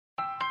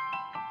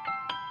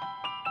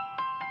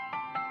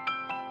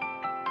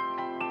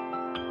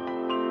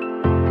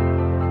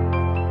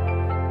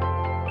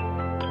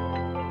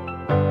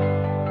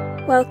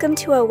Welcome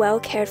to A Well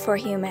Cared For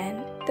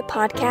Human, the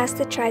podcast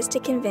that tries to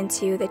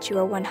convince you that you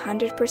are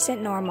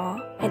 100%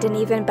 normal and an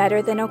even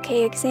better than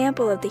okay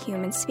example of the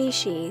human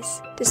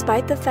species,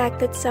 despite the fact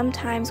that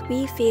sometimes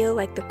we feel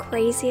like the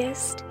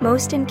craziest,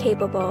 most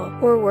incapable,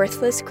 or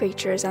worthless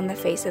creatures on the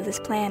face of this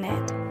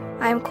planet.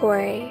 I'm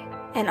Corey,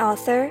 an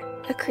author,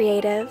 a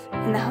creative,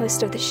 and the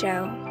host of the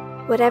show.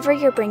 Whatever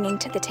you're bringing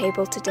to the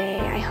table today,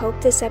 I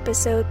hope this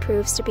episode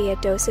proves to be a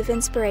dose of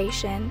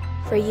inspiration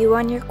for you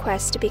on your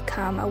quest to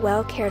become a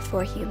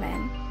well-cared-for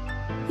human.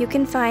 You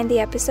can find the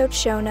episode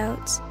show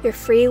notes, your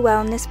free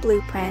wellness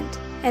blueprint,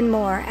 and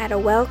more at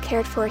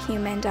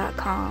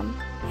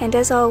awellcaredforhuman.com. And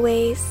as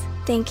always,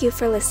 thank you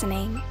for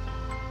listening.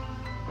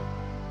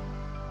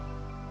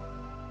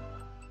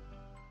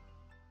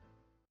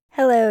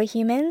 Hello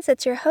humans,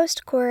 it's your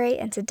host Corey,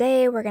 and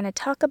today we're going to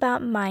talk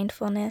about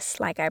mindfulness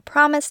like I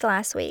promised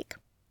last week.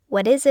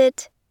 What is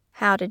it?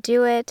 How to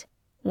do it?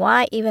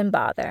 Why even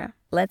bother?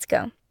 Let's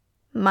go.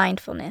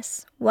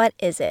 Mindfulness. What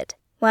is it?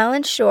 Well,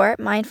 in short,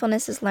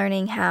 mindfulness is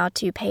learning how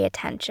to pay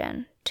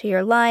attention to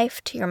your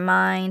life, to your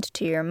mind,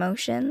 to your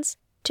emotions,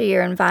 to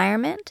your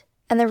environment.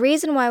 And the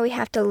reason why we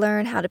have to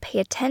learn how to pay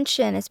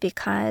attention is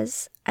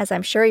because, as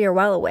I'm sure you're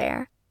well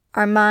aware,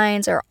 our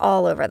minds are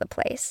all over the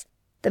place.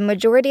 The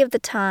majority of the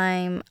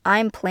time,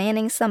 I'm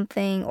planning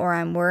something or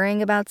I'm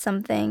worrying about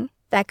something.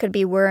 That could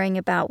be worrying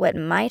about what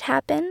might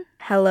happen,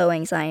 hello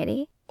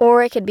anxiety,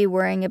 or it could be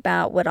worrying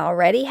about what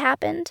already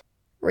happened,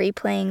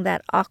 replaying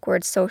that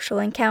awkward social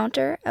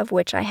encounter, of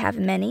which I have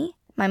many.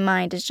 My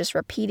mind is just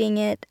repeating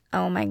it.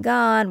 Oh my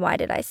God, why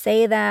did I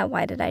say that?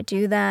 Why did I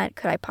do that?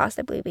 Could I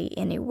possibly be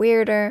any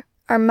weirder?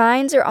 Our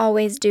minds are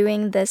always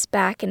doing this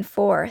back and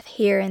forth,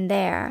 here and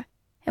there,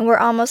 and we're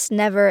almost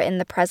never in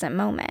the present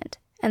moment.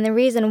 And the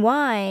reason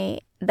why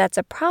that's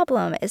a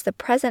problem is the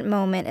present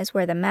moment is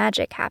where the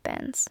magic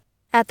happens.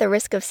 At the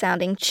risk of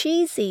sounding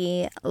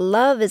cheesy,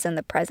 love is in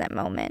the present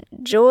moment,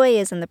 joy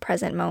is in the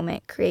present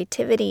moment,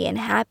 creativity and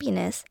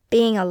happiness,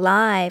 being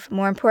alive,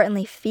 more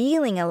importantly,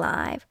 feeling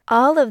alive,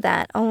 all of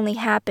that only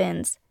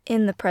happens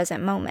in the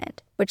present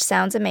moment, which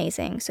sounds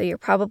amazing. So you're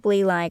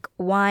probably like,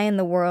 why in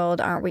the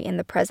world aren't we in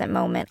the present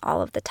moment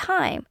all of the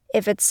time?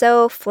 If it's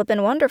so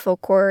flippin' wonderful,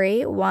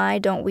 Corey, why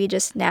don't we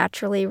just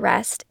naturally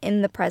rest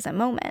in the present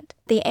moment?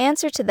 The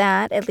answer to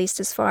that, at least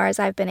as far as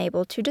I've been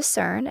able to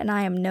discern, and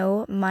I am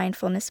no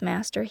mindfulness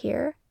master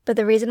here, but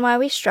the reason why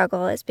we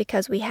struggle is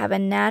because we have a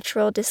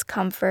natural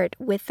discomfort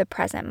with the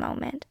present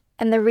moment.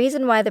 And the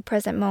reason why the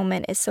present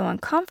moment is so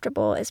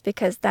uncomfortable is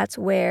because that's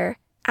where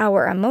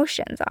our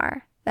emotions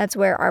are. That's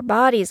where our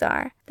bodies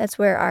are. That's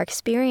where our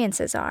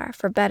experiences are,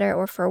 for better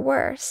or for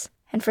worse.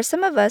 And for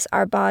some of us,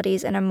 our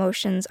bodies and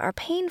emotions are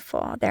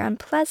painful. They're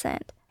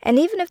unpleasant. And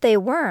even if they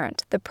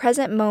weren't, the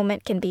present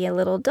moment can be a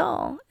little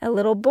dull, a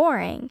little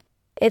boring.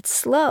 It's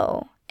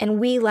slow, and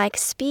we like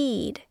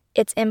speed.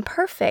 It's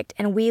imperfect,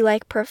 and we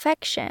like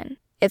perfection.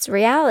 It's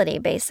reality,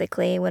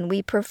 basically, when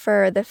we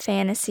prefer the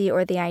fantasy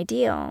or the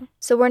ideal.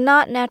 So we're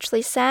not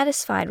naturally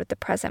satisfied with the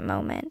present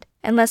moment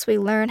unless we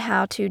learn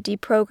how to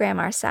deprogram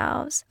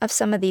ourselves of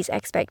some of these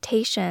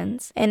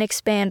expectations and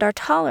expand our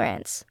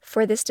tolerance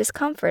for this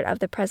discomfort of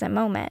the present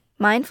moment.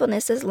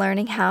 Mindfulness is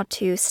learning how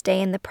to stay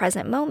in the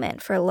present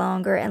moment for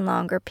longer and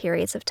longer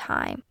periods of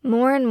time,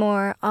 more and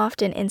more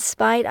often in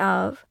spite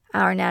of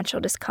our natural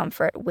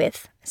discomfort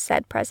with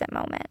said present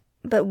moment.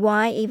 But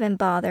why even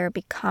bother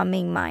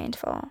becoming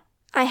mindful?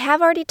 I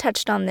have already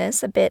touched on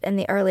this a bit in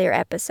the earlier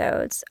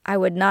episodes. I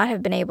would not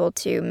have been able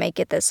to make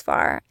it this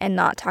far and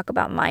not talk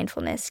about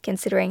mindfulness,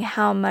 considering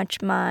how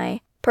much my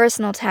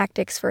personal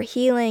tactics for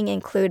healing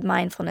include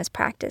mindfulness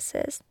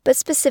practices. But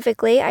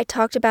specifically, I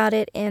talked about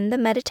it in the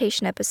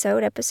meditation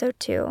episode, episode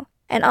 2,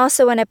 and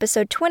also in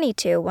episode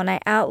 22 when I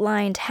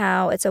outlined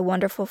how it's a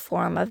wonderful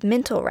form of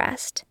mental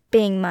rest,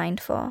 being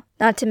mindful.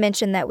 Not to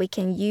mention that we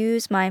can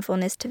use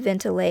mindfulness to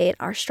ventilate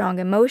our strong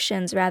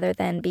emotions rather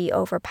than be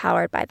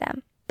overpowered by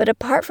them. But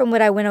apart from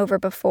what I went over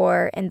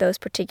before in those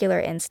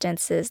particular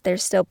instances,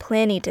 there's still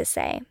plenty to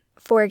say.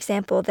 For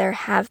example, there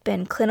have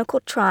been clinical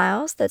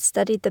trials that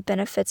studied the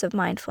benefits of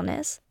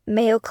mindfulness.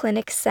 Mayo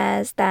Clinic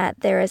says that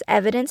there is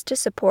evidence to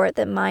support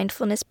that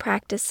mindfulness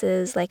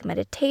practices like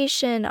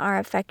meditation are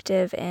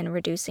effective in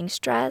reducing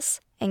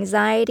stress,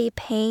 anxiety,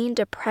 pain,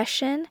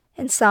 depression,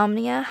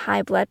 insomnia,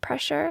 high blood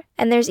pressure.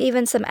 And there's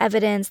even some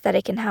evidence that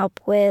it can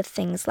help with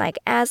things like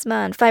asthma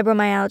and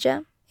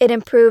fibromyalgia. It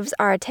improves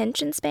our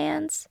attention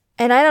spans.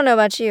 And I don't know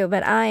about you,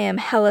 but I am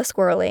hella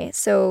squirrely,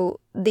 so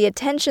the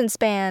attention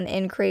span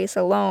increase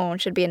alone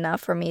should be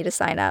enough for me to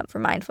sign up for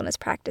mindfulness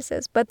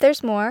practices. But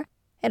there's more.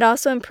 It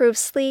also improves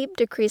sleep,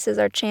 decreases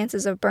our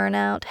chances of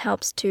burnout,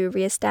 helps to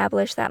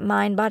reestablish that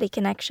mind-body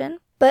connection.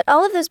 But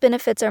all of those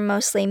benefits are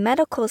mostly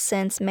medical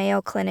since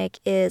Mayo Clinic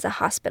is a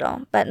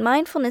hospital. But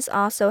mindfulness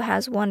also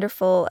has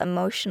wonderful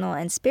emotional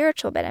and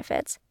spiritual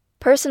benefits.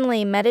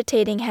 Personally,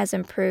 meditating has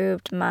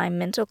improved my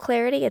mental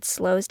clarity. It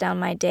slows down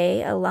my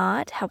day a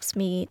lot, helps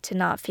me to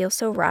not feel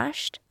so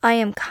rushed. I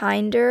am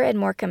kinder and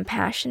more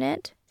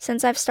compassionate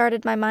since I've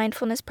started my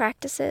mindfulness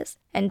practices,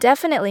 and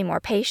definitely more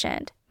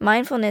patient.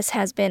 mindfulness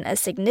has been a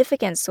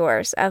significant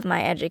source of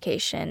my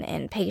education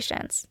in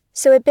patience.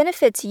 So it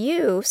benefits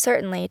you,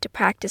 certainly, to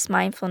practice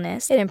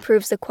mindfulness. It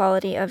improves the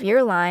quality of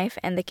your life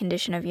and the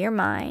condition of your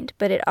mind,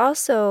 but it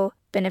also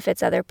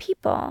benefits other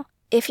people.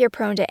 If you're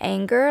prone to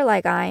anger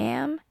like I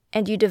am,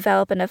 and you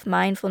develop enough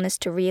mindfulness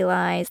to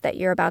realize that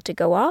you're about to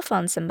go off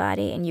on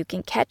somebody and you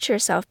can catch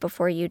yourself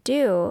before you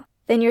do,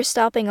 then you're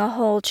stopping a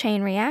whole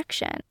chain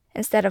reaction.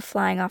 Instead of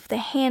flying off the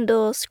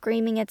handle,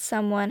 screaming at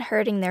someone,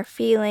 hurting their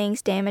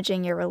feelings,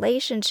 damaging your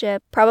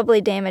relationship,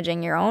 probably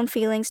damaging your own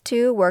feelings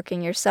too,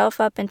 working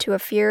yourself up into a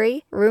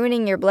fury,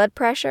 ruining your blood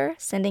pressure,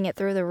 sending it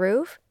through the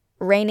roof,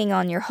 raining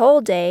on your whole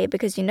day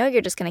because you know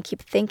you're just going to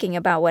keep thinking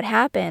about what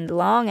happened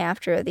long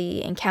after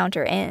the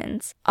encounter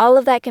ends. All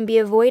of that can be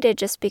avoided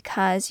just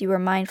because you were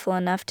mindful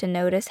enough to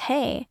notice,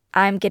 hey,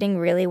 I'm getting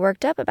really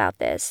worked up about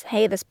this.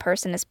 Hey, this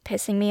person is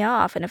pissing me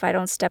off, and if I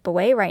don't step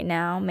away right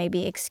now,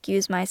 maybe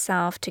excuse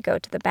myself to go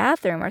to the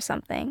bathroom or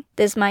something,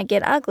 this might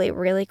get ugly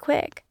really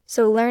quick.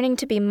 So learning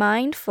to be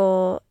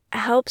mindful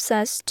helps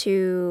us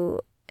to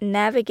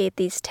navigate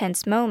these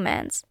tense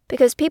moments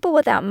because people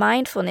without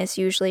mindfulness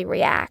usually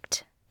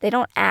react. They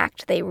don't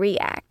act, they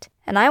react.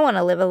 And I want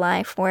to live a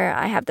life where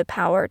I have the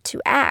power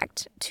to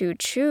act, to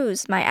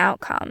choose my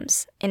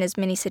outcomes in as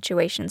many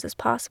situations as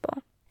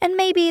possible. And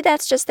maybe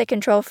that's just the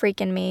control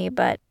freak in me,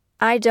 but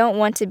I don't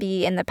want to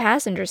be in the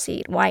passenger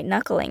seat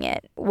white-knuckling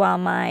it while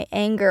my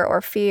anger or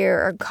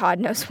fear or God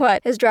knows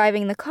what is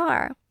driving the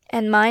car.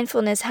 And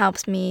mindfulness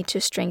helps me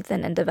to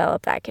strengthen and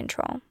develop that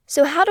control.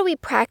 So how do we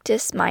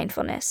practice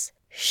mindfulness?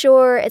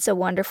 Sure, it's a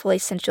wonderful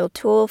essential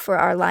tool for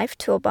our life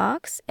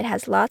toolbox. It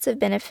has lots of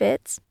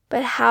benefits,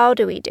 but how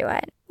do we do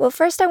it? Well,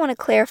 first I want to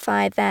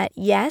clarify that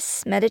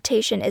yes,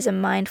 meditation is a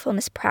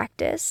mindfulness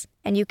practice,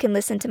 and you can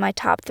listen to my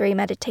top 3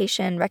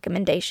 meditation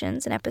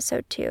recommendations in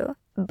episode 2.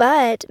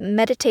 But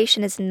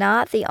meditation is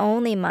not the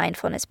only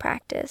mindfulness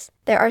practice.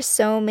 There are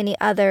so many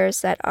others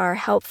that are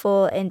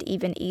helpful and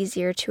even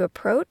easier to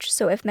approach,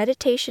 so if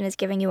meditation is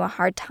giving you a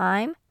hard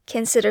time,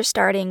 consider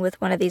starting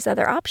with one of these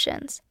other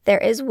options. There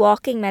is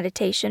walking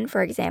meditation,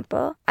 for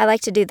example. I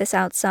like to do this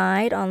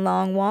outside on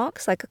long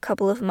walks, like a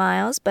couple of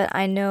miles, but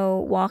I know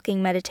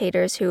walking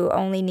meditators who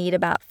only need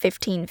about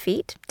 15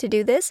 feet to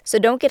do this. So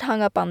don't get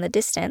hung up on the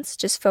distance,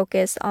 just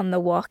focus on the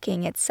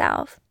walking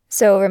itself.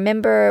 So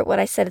remember what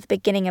I said at the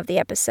beginning of the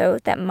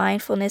episode, that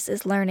mindfulness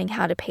is learning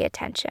how to pay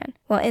attention.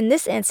 Well, in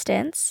this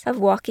instance of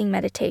walking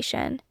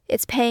meditation,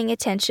 it's paying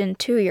attention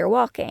to your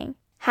walking.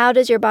 How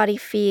does your body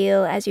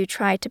feel as you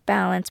try to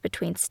balance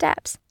between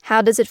steps?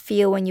 How does it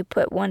feel when you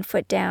put one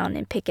foot down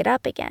and pick it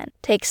up again?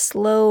 Take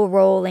slow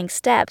rolling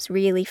steps.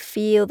 Really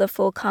feel the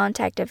full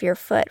contact of your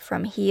foot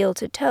from heel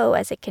to toe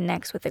as it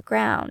connects with the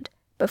ground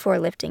before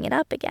lifting it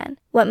up again.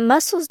 What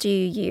muscles do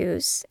you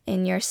use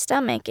in your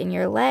stomach, in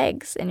your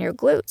legs, in your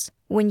glutes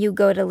when you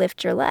go to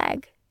lift your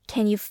leg?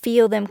 Can you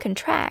feel them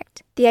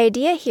contract? The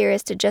idea here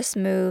is to just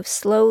move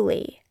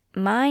slowly,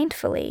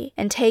 mindfully,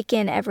 and take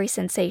in every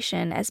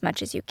sensation as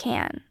much as you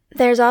can.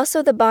 There's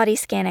also the body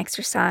scan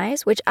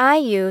exercise, which I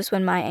use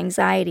when my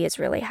anxiety is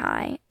really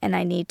high and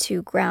I need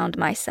to ground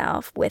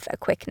myself with a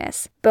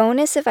quickness.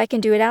 Bonus if I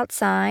can do it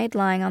outside,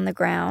 lying on the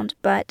ground,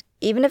 but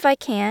even if I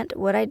can't,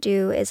 what I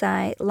do is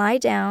I lie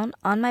down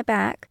on my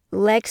back,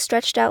 legs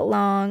stretched out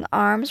long,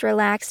 arms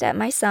relaxed at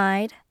my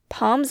side,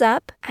 palms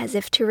up as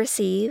if to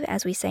receive,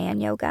 as we say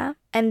in yoga.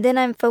 And then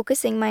I'm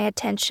focusing my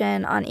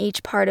attention on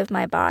each part of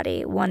my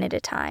body, one at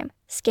a time,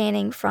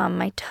 scanning from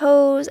my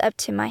toes up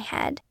to my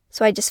head.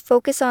 So I just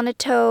focus on a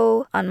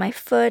toe, on my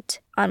foot,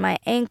 on my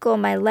ankle,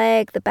 my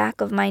leg, the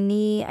back of my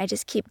knee. I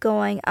just keep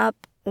going up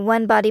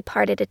one body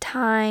part at a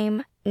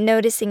time,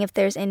 noticing if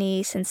there's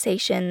any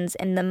sensations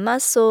in the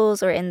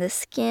muscles or in the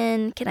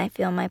skin. Can I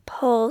feel my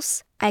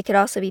pulse? I could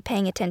also be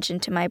paying attention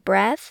to my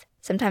breath.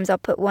 Sometimes I'll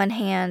put one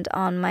hand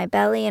on my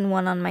belly and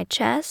one on my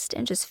chest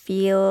and just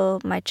feel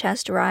my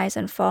chest rise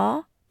and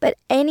fall. But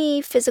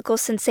any physical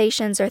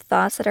sensations or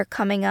thoughts that are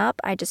coming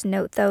up, I just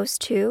note those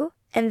too.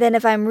 And then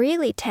if I'm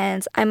really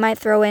tense, I might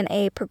throw in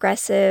a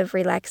progressive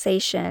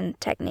relaxation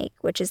technique,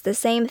 which is the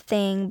same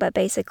thing, but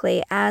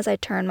basically as I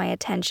turn my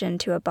attention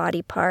to a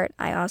body part,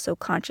 I also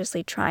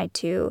consciously try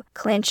to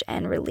clench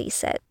and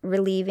release it,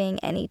 relieving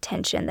any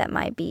tension that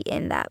might be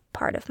in that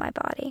part of my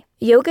body.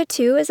 Yoga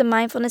too is a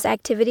mindfulness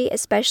activity,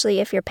 especially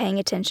if you're paying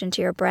attention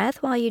to your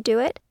breath while you do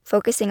it,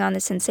 focusing on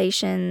the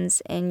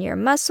sensations in your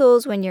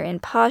muscles, when you're in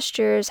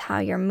postures, how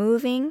you're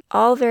moving,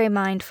 all very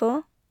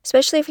mindful.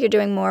 Especially if you're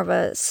doing more of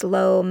a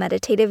slow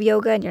meditative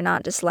yoga and you're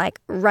not just like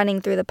running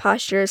through the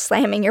postures,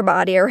 slamming your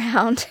body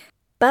around.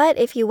 But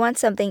if you want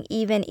something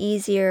even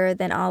easier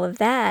than all of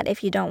that,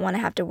 if you don't want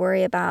to have to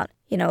worry about,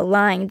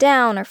 lying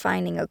down or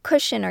finding a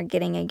cushion or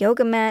getting a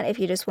yoga mat, if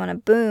you just want to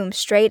boom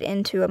straight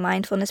into a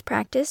mindfulness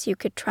practice, you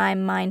could try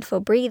mindful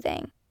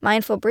breathing.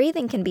 Mindful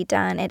breathing can be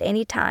done at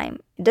any time.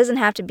 It doesn't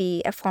have to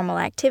be a formal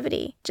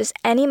activity. Just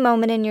any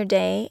moment in your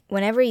day,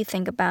 whenever you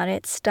think about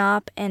it,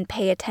 stop and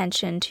pay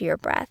attention to your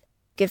breath.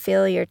 You can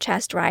feel your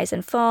chest rise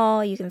and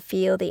fall. You can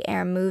feel the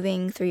air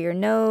moving through your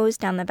nose,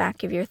 down the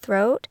back of your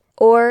throat.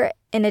 Or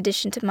In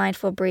addition to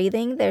mindful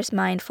breathing, there's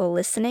mindful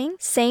listening.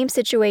 Same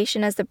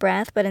situation as the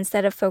breath, but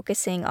instead of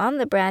focusing on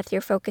the breath,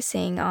 you're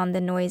focusing on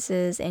the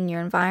noises in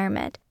your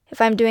environment. If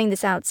I'm doing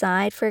this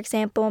outside, for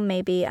example,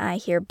 maybe I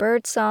hear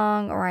bird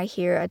song, or I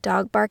hear a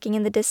dog barking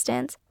in the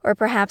distance, or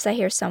perhaps I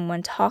hear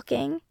someone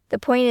talking. The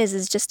point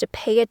is just to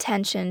pay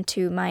attention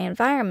to my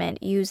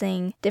environment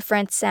using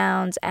different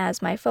sounds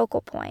as my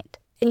focal point.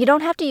 And you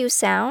don't have to use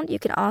sound. You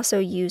can also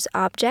use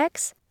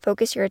objects.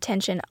 Focus your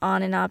attention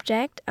on an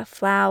object, a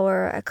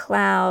flower, a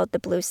cloud, the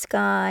blue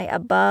sky, a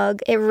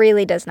bug. It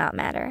really does not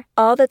matter.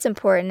 All that's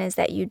important is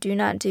that you do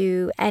not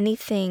do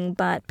anything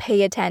but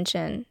pay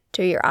attention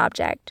to your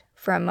object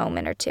for a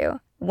moment or two.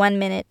 1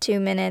 minute, 2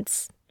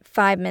 minutes,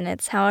 5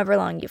 minutes, however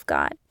long you've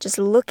got. Just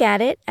look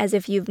at it as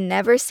if you've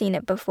never seen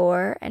it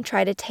before and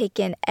try to take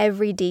in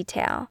every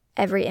detail,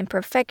 every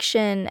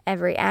imperfection,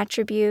 every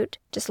attribute.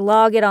 Just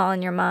log it all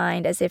in your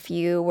mind as if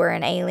you were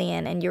an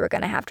alien and you were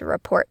going to have to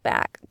report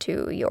back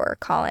to your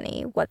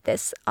colony what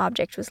this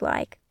object was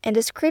like. And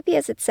as creepy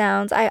as it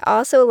sounds, I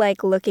also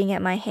like looking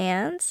at my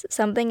hands.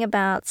 Something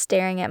about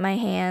staring at my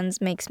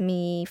hands makes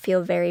me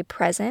feel very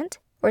present.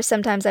 Or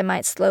sometimes I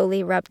might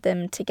slowly rub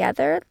them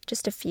together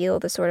just to feel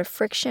the sort of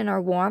friction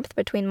or warmth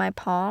between my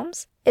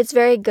palms. It's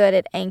very good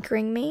at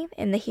anchoring me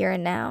in the here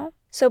and now.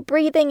 So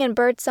breathing and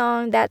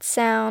birdsong, that's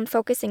sound.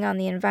 Focusing on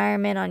the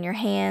environment, on your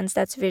hands,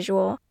 that's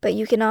visual. But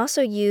you can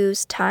also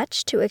use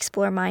touch to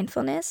explore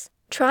mindfulness.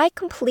 Try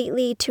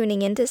completely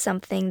tuning into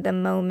something the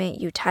moment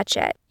you touch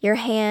it. Your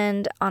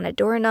hand on a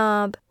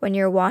doorknob, when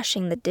you're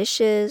washing the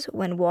dishes,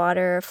 when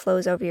water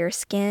flows over your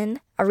skin,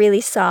 a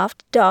really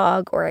soft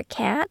dog or a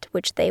cat,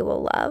 which they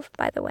will love,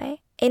 by the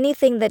way.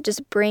 Anything that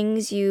just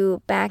brings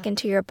you back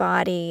into your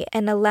body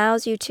and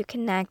allows you to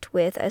connect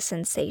with a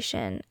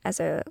sensation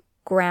as a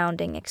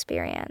grounding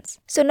experience.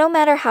 So no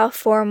matter how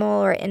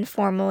formal or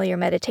informal your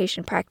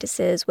meditation practice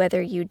is,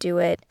 whether you do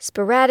it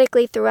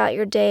sporadically throughout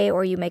your day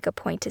or you make a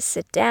point to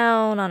sit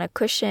down on a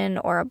cushion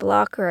or a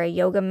block or a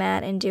yoga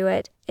mat and do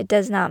it, it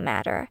does not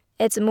matter.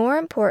 It's more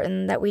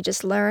important that we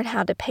just learn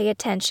how to pay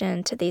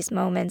attention to these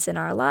moments in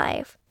our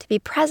life, to be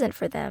present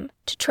for them,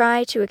 to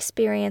try to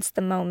experience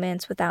the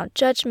moments without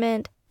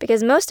judgment,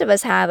 because most of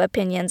us have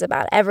opinions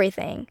about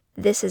everything.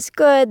 This is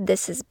good,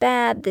 this is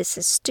bad, this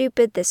is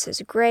stupid, this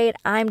is great,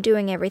 I'm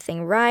doing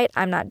everything right,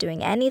 I'm not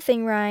doing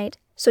anything right.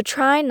 So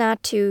try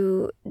not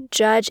to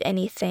judge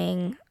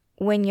anything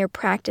when you're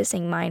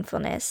practicing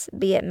mindfulness,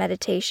 be it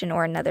meditation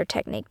or another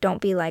technique.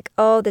 Don't be like,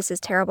 oh, this is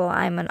terrible,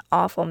 I'm an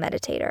awful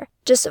meditator.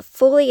 Just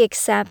fully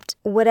accept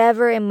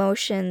whatever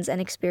emotions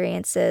and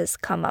experiences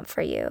come up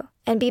for you.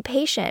 And be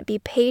patient. Be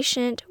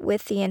patient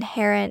with the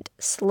inherent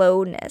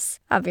slowness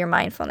of your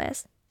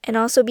mindfulness. And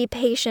also be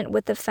patient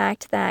with the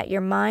fact that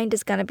your mind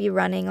is going to be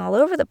running all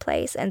over the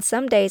place. And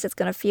some days it's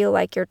going to feel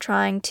like you're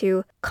trying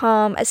to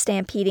calm a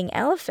stampeding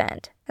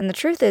elephant. And the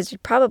truth is, you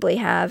probably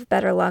have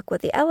better luck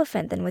with the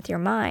elephant than with your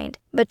mind.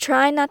 But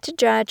try not to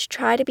judge.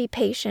 Try to be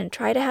patient.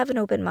 Try to have an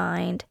open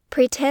mind.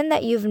 Pretend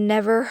that you've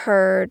never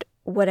heard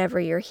whatever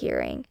you're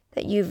hearing,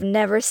 that you've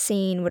never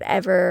seen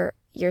whatever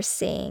you're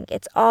seeing.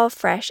 It's all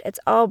fresh. It's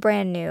all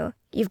brand new.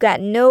 You've got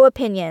no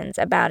opinions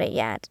about it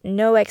yet,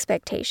 no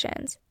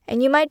expectations.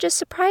 And you might just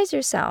surprise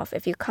yourself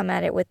if you come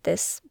at it with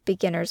this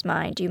beginner's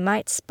mind. You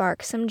might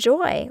spark some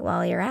joy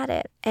while you're at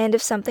it. And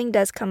if something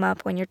does come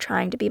up when you're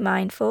trying to be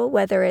mindful,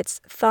 whether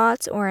it's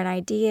thoughts or an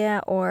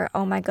idea or,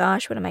 oh my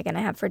gosh, what am I going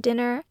to have for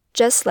dinner?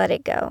 Just let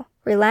it go.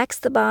 Relax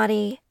the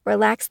body,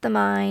 relax the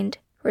mind,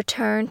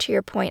 return to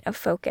your point of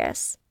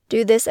focus.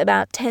 Do this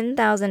about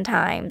 10,000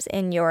 times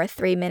in your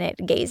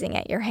 3-minute gazing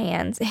at your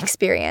hands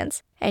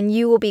experience, and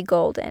you will be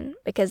golden,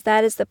 because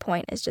that is the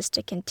point, is just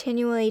to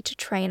continually to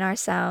train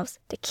ourselves,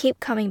 to keep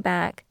coming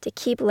back, to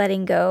keep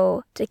letting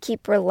go, to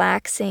keep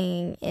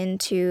relaxing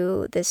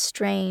into this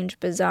strange,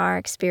 bizarre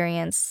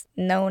experience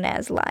known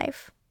as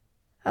life.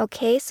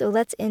 Okay, so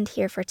let's end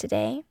here for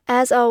today.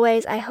 As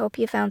always, I hope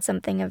you found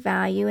something of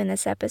value in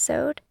this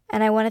episode.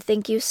 And I want to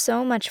thank you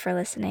so much for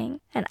listening.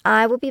 And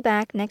I will be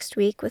back next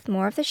week with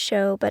more of the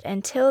show. But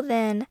until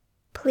then,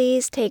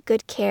 please take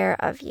good care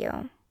of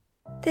you.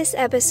 This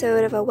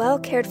episode of A Well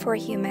Cared For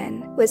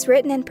Human was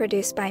written and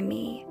produced by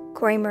me,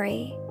 Corey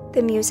Marie.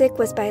 The music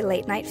was by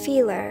Late Night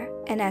Feeler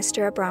and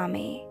Esther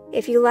Abrami.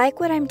 If you like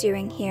what I'm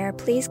doing here,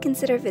 please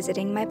consider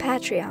visiting my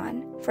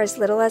Patreon. For as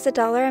little as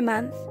 $1 a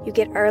month, you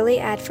get early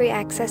ad-free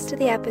access to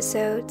the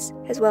episodes,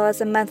 as well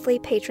as a monthly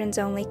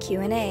patrons-only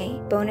Q&A,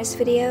 bonus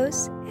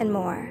videos, and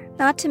more.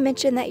 Not to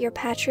mention that your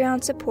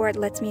Patreon support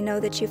lets me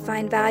know that you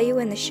find value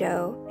in the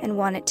show and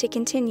want it to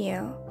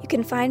continue. You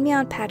can find me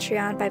on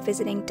Patreon by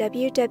visiting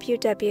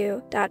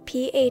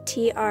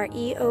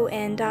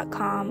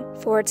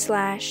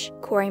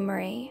www.patreon.com/Corey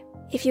Marie.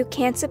 If you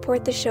can't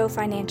support the show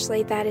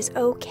financially, that is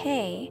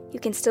okay. You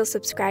can still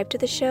subscribe to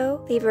the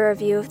show, leave a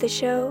review of the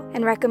show,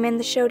 and recommend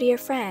the show to your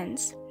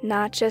friends,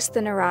 not just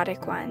the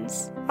neurotic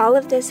ones. All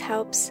of this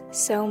helps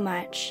so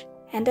much.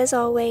 And as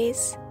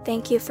always,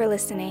 thank you for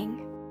listening.